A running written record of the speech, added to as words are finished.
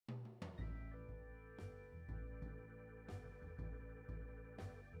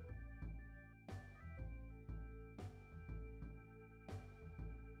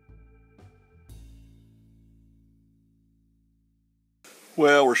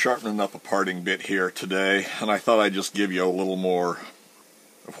Well, we're sharpening up a parting bit here today, and I thought I'd just give you a little more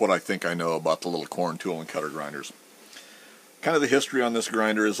of what I think I know about the little Quorn tool and cutter grinders. Kind of the history on this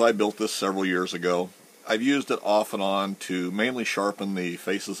grinder is I built this several years ago. I've used it off and on to mainly sharpen the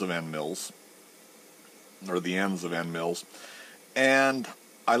faces of end mills, or the ends of end mills, and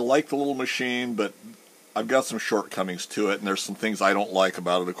I like the little machine, but I've got some shortcomings to it, and there's some things I don't like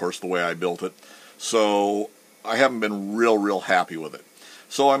about it, of course, the way I built it. So I haven't been real happy with it.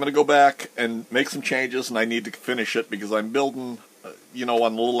 So I'm going to go back and make some changes, and I need to finish it because I'm building, on the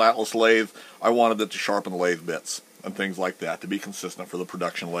little Atlas lathe. I wanted it to sharpen the lathe bits and things like that to be consistent for the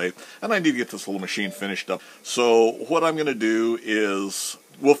production lathe, and I need to get this little machine finished up. So what I'm going to do is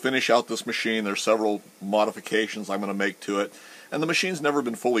we'll finish out this machine. There's several modifications I'm going to make to it, and the machine's never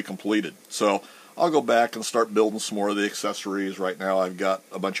been fully completed. So I'll go back and start building some more of the accessories. Right now I've got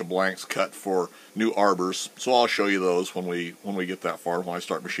a bunch of blanks cut for new arbors, so I'll show you those when we get that far, when I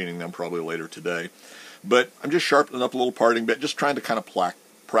start machining them probably later today. But I'm just sharpening up a little parting bit, just trying to kind of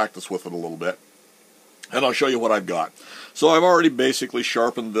practice with it a little bit. And I'll show you what I've got. So I've already basically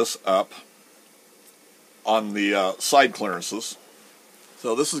sharpened this up on the side clearances.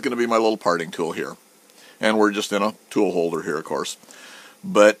 So this is going to be my little parting tool here. And we're just in a tool holder here, of course.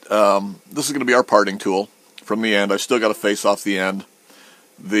 But this is going to be our parting tool from the end. I still got to face off the end.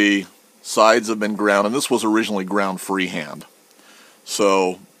 The sides have been ground, and this was originally ground freehand.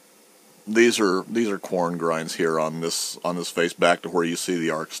 So these are Quorn grinds here on this face back to where you see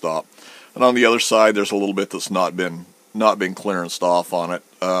the arc stop. And on the other side, there's a little bit that's not been clearanced off on it,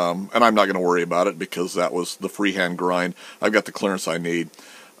 and I'm not going to worry about it because that was the freehand grind. I've got the clearance I need.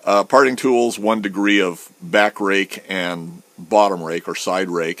 Parting tools, 1 degree of back rake and bottom rake or side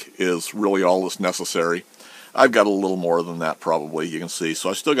rake is really all that's necessary. I've got a little more than that probably, you can see. So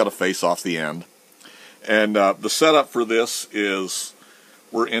I still got to face off the end. And the setup for this is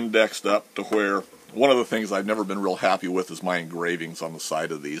we're indexed up to where one of the things I've never been real happy with is my engravings on the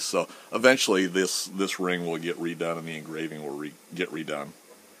side of these. So eventually this ring will get redone and the engraving will get redone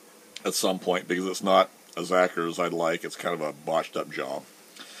at some point because it's not as accurate as I'd like. It's kind of a botched up job.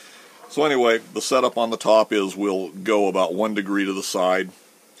 So anyway, the setup on the top is we'll go about 1 degree to the side.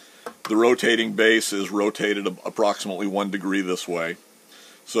 The rotating base is rotated approximately 1 degree this way.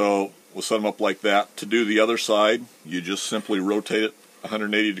 So we'll set them up like that. To do the other side, you just simply rotate it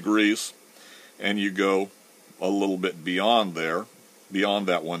 180 degrees and you go a little bit beyond there, beyond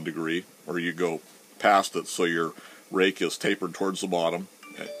that 1 degree, or you go past it so your rake is tapered towards the bottom,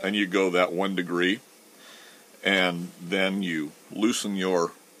 and you go that 1 degree, and then you loosen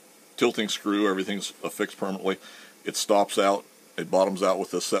your tilting screw. Everything's affixed permanently. It stops out, it bottoms out with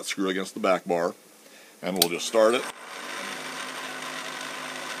this set screw against the back bar, and we'll just start it.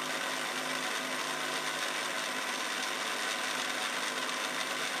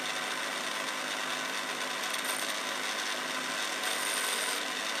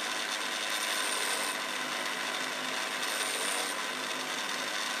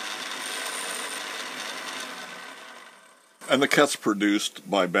 And the cut's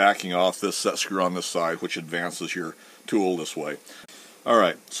produced by backing off this set screw on this side, which advances your tool this way.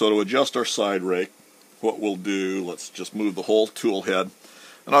 Alright, so to adjust our side rake, what we'll do, let's just move the whole tool head.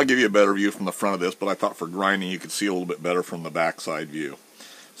 And I'll give you a better view from the front of this, but I thought for grinding you could see a little bit better from the back side view.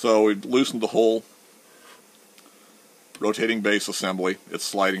 So we've loosened the whole rotating base assembly. It's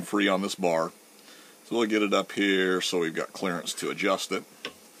sliding free on this bar. So we'll get it up here so we've got clearance to adjust it.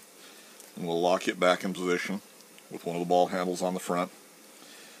 And we'll lock it back in position with one of the ball handles on the front.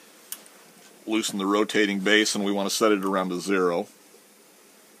 Loosen the rotating base, and we want to set it around to 0.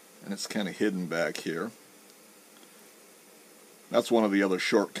 And it's kind of hidden back here. That's one of the other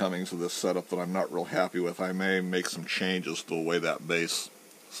shortcomings of this setup that I'm not real happy with. I may make some changes to the way that base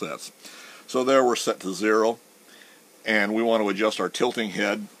sets. So there we're set to 0, and we want to adjust our tilting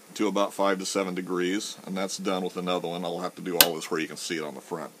head to about 5 to 7 degrees, and that's done with another one. I'll have to do all this where you can see it on the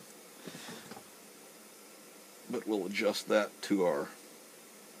front. But we'll adjust that to our,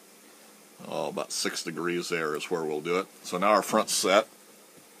 about 6 degrees there is where we'll do it. So now our front's set.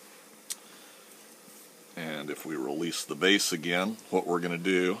 And if we release the base again, what we're going to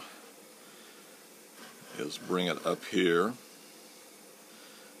do is bring it up here.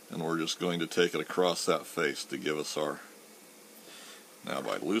 And we're just going to take it across that face to give us our, now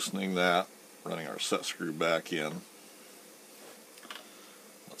by loosening that, running our set screw back in,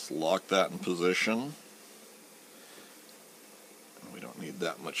 let's lock that in position. We don't need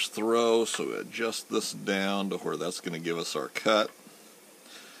that much throw, so we adjust this down to where that's going to give us our cut.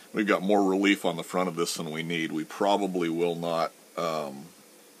 We've got more relief on the front of this than we need. We probably will not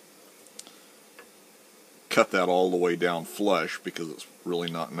cut that all the way down flush because it's really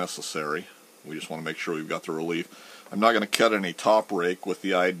not necessary. We just want to make sure we've got the relief. I'm not going to cut any top rake with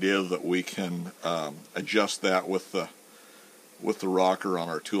the idea that we can adjust that with the rocker on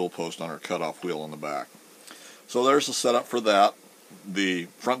our tool post on our cutoff wheel on the back. So there's the setup for that. The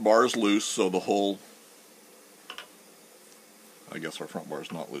front bar is loose, so the whole, I guess our front bar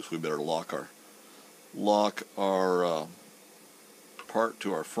is not loose. We better lock our part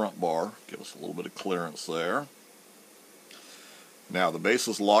to our front bar. Give us a little bit of clearance there. Now the base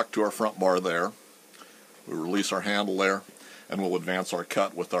is locked to our front bar there. We release our handle there, and we'll advance our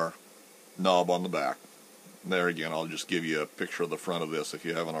cut with our knob on the back. There again, I'll just give you a picture of the front of this if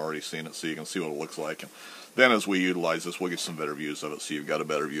you haven't already seen it, so you can see what it looks like. And then as we utilize this, we'll get some better views of it, so you've got a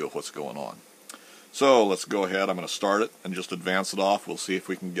better view of what's going on. So let's go ahead. I'm going to start it and just advance it off. We'll see if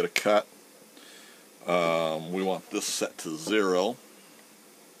we can get a cut. We want this set to 0.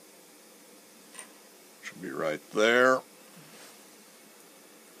 Should be right there.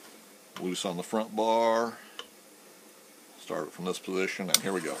 Loose on the front bar. Start it from this position, and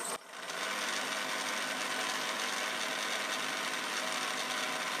here we go.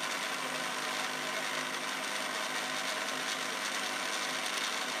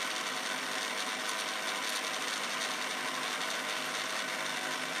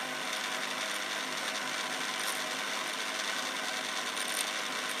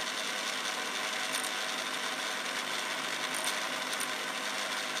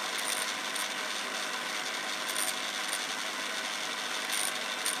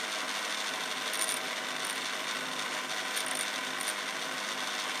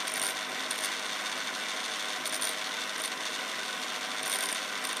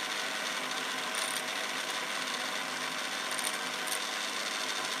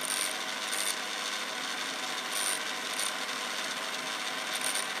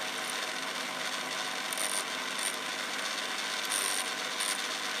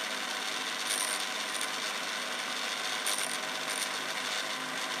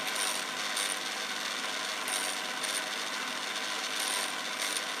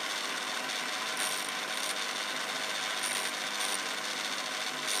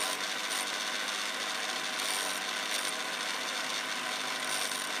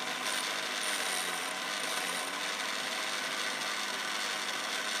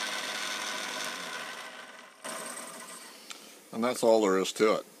 And that's all there is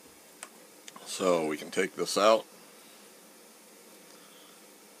to it. So we can take this out.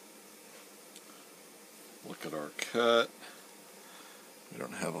 Look at our cut. We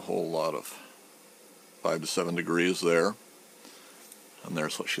don't have a whole lot of 5 to 7 degrees there. And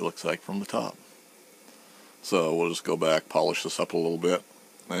there's what she looks like from the top. So we'll just go back, polish this up a little bit,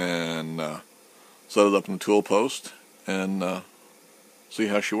 and set it up in the tool post and see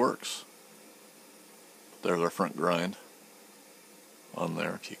how she works. There's our front grind on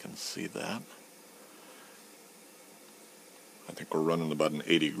there, if you can see that. I think we're running about an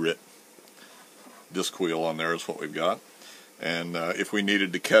 80 grit disc wheel on there is what we've got. And if we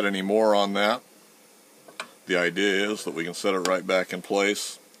needed to cut any more on that, the idea is that we can set it right back in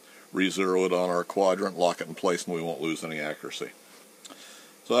place, re-zero it on our quadrant, lock it in place, and we won't lose any accuracy.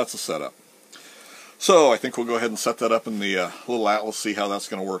 So that's the setup. So I think we'll go ahead and set that up in the little atlas, see how that's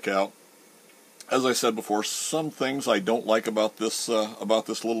going to work out. As I said before, some things I don't like about this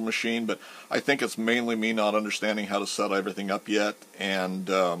little machine, but I think it's mainly me not understanding how to set everything up yet, and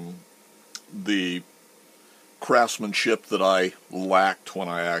the craftsmanship that I lacked when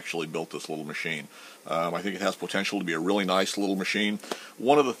I actually built this little machine. I think it has potential to be a really nice little machine.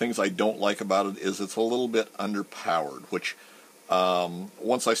 One of the things I don't like about it is it's a little bit underpowered, which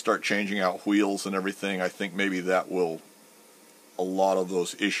once I start changing out wheels and everything, I think maybe that will, a lot of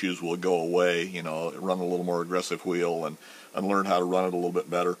those issues will go away. You know, run a little more aggressive wheel and learn how to run it a little bit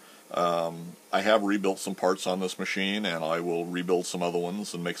better. I have rebuilt some parts on this machine, and I will rebuild some other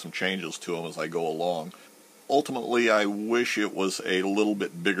ones and make some changes to them as I go along. Ultimately, I wish it was a little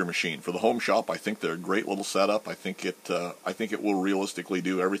bit bigger machine. For the home shop, I think they're a great little setup. I think it will realistically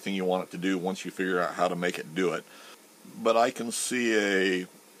do everything you want it to do once you figure out how to make it do it. But I can see a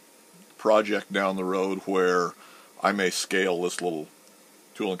project down the road where I may scale this little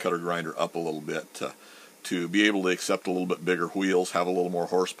tool and cutter grinder up a little bit to be able to accept a little bit bigger wheels, have a little more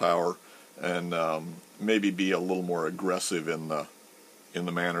horsepower, and maybe be a little more aggressive in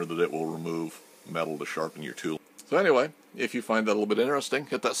the manner that it will remove metal to sharpen your tool. So anyway, if you find that a little bit interesting,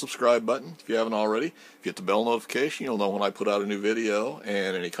 hit that subscribe button if you haven't already. If you hit the bell notification, you'll know when I put out a new video,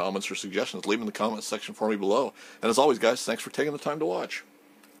 and any comments or suggestions, leave them in the comments section for me below. And as always, guys, thanks for taking the time to watch.